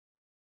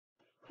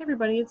Hey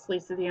everybody, it's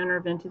Lisa, the owner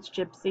of Vintage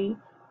Gypsy,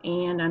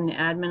 and I'm the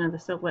admin of the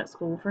Silhouette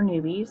School for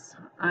Newbies.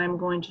 I'm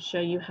going to show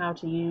you how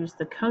to use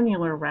the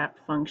Conical wrap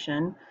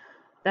function.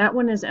 That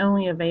one is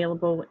only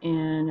available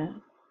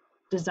in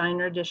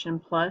Designer Edition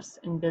Plus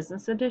and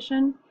Business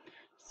Edition.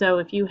 So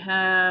if you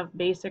have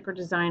Basic or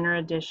Designer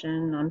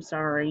Edition, I'm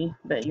sorry,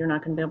 but you're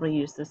not going to be able to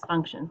use this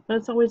function. But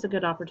it's always a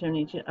good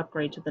opportunity to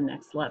upgrade to the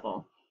next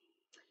level.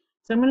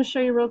 So I'm going to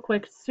show you real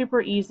quick. It's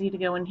super easy to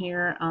go in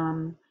here.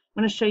 I'm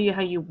going to show you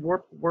how you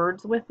warp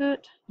words with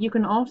it. You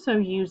can also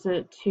use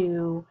it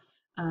to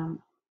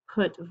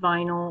put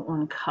vinyl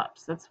on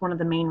cups. That's one of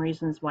the main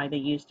reasons why they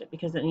used it,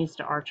 because it needs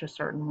to arch a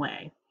certain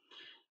way.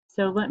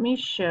 So let me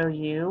show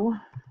you.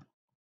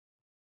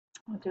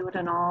 I'll do it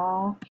in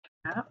all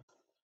caps.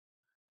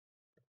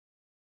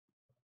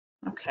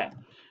 Okay,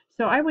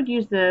 so I would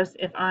use this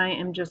if I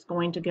am just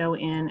going to go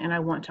in and I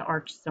want to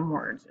arch some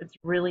words. It's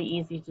really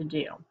easy to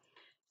do.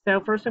 So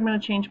first I'm going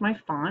to change my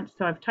font.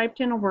 So I've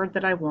typed in a word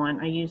that I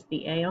want. I use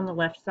the A on the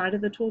left side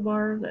of the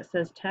toolbar that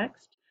says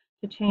text.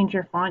 To change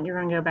your font, you're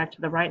going to go back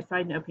to the right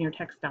side and open your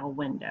text style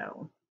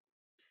window.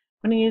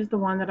 I'm going to use the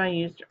one that I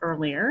used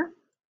earlier.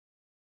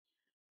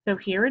 So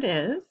here it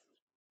is.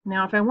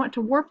 Now if I want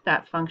to warp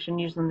that function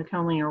using the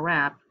Conical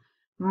wrap,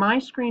 my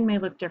screen may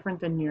look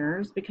different than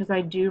yours because I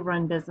do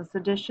run Business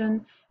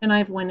Edition and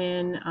I've went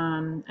in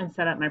and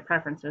set up my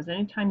preferences.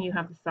 Anytime you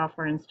have the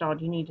software installed,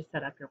 you need to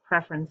set up your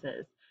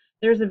preferences.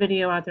 There's a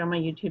video out there on my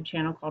YouTube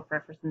channel called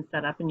Preference and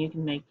Setup, and you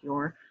can make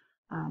your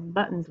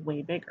buttons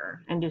way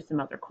bigger and do some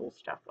other cool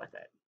stuff with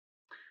it.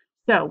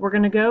 So we're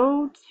going to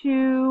go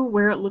to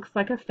where it looks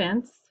like a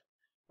fence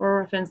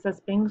or a fence that's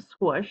being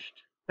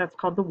squished. That's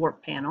called the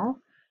warp panel.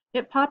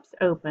 It pops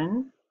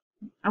open.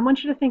 I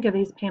want you to think of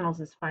these panels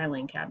as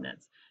filing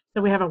cabinets.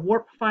 So we have a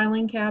warp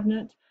filing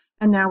cabinet,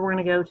 and now we're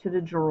going to go to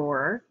the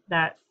drawer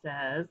that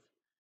says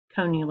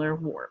Conical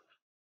Warp.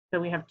 So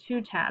we have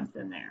two tabs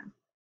in there.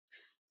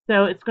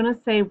 So it's going to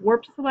say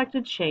warp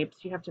selected shapes.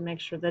 You have to make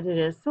sure that it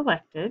is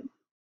selected.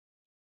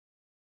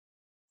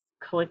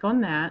 Click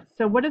on that.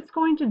 So what it's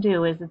going to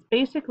do is it's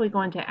basically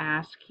going to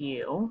ask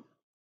you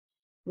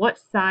what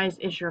size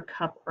is your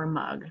cup or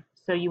mug.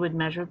 So you would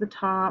measure the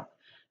top,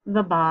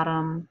 the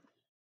bottom,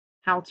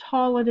 how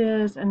tall it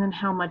is, and then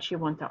how much you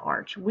want the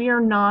arch. We are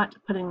not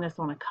putting this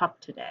on a cup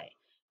today,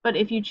 but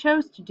if you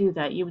chose to do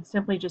that, you would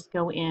simply just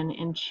go in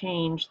and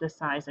change the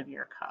size of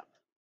your cup.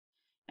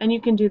 And you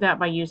can do that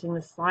by using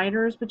the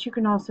sliders, but you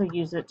can also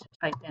use it to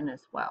type in as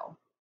well.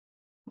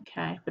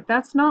 Okay, but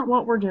that's not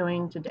what we're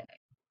doing today.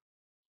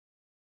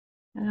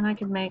 And I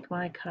can make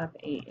my cup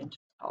 8 inches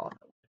tall if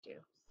I want to.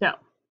 So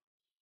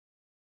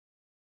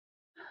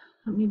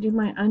let me do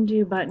my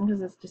undo button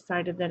because it's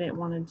decided that it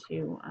wanted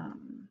to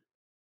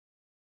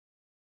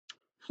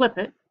flip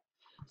it.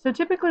 So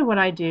typically what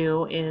I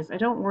do is I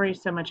don't worry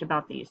so much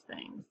about these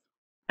things.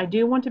 I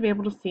do want to be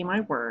able to see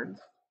my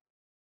words,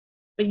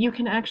 but you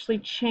can actually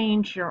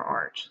change your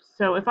arch.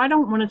 So if I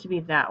don't want it to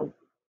be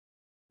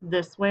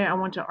this way, I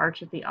want to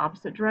arch it the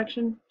opposite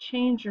direction,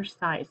 change your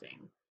sizing.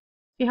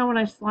 See how when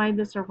I slide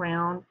this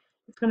around,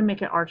 it's going to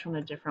make it arch on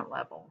a different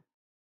level.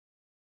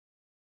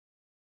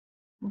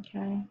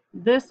 Okay,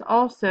 this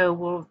also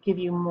will give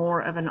you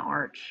more of an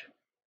arch.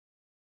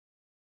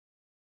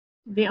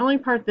 The only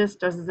part this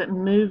does is it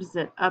moves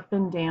it up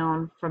and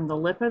down from the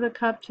lip of the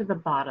cup to the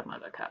bottom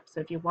of the cup.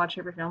 So if you watch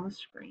everything on the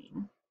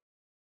screen,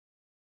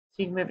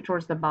 so you can move it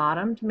towards the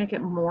bottom to make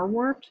it more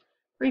warped,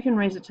 or you can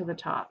raise it to the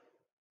top.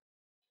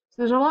 So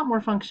there's a lot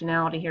more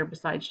functionality here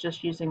besides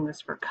just using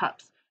this for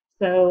cups.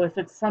 So if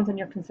it's something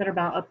you're considering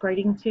about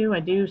upgrading to,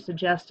 I do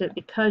suggest it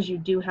because you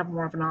do have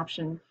more of an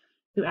option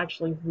to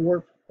actually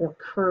warp or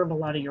curve a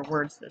lot of your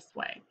words this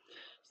way.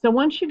 So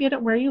once you get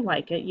it where you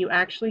like it, you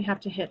actually have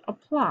to hit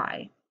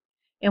apply.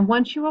 And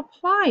once you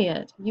apply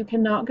it, you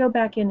cannot go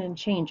back in and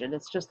change it.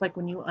 It's just like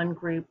when you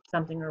ungroup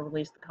something or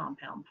release the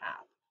compound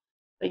path.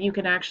 But you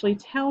can actually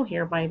tell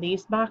here by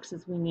these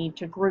boxes we need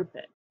to group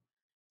it.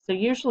 So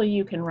usually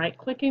you can right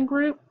click and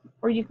group,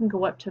 or you can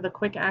go up to the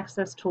quick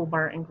access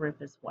toolbar and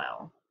group as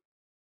well.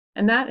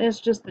 And that is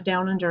just the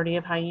down and dirty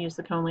of how you use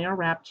the Conical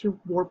wrap to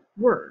warp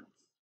words.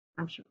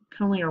 I'm sure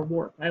Conical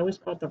warp. I always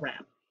call it the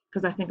wrap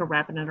because I think of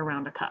wrapping it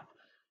around a cup.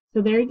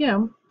 So there you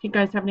go. If you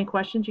guys have any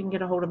questions, you can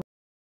get a hold of me.